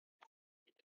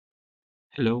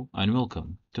Hello and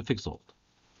welcome to Fixalt.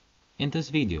 In this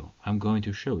video, I'm going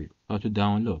to show you how to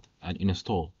download and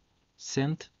install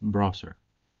Scent browser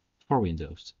for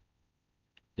Windows.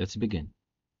 Let's begin.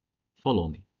 Follow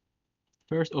me.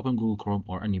 First, open Google Chrome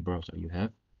or any browser you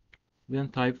have, then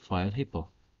type File Hippo.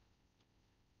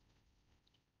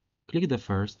 Click the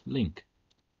first link.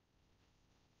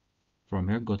 From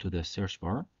here, go to the search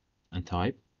bar and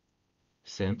type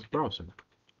Scent browser.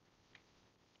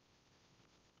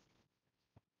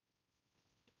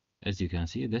 As you can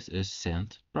see, this is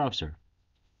Scent browser.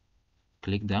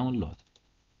 Click Download.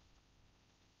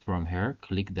 From here,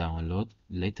 click Download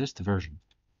latest version.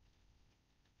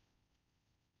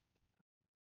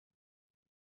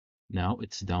 Now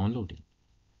it's downloading.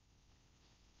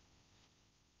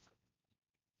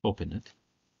 Open it.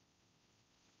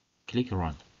 Click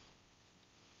Run.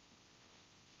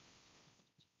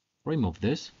 Remove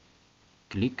this.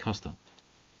 Click Custom.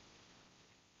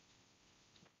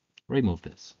 Remove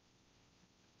this.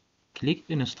 Click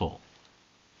Install.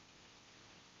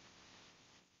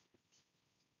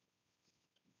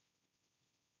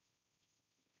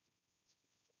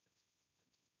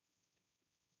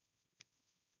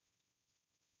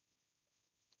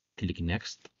 Click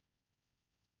Next.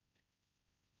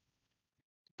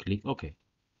 Click OK.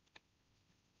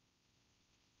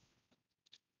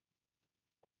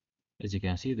 As you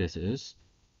can see, this is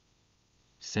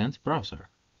Scent browser.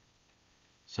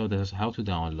 So this is how to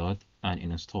download and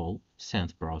install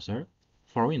Scent browser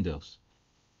for Windows.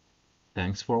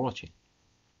 Thanks for watching.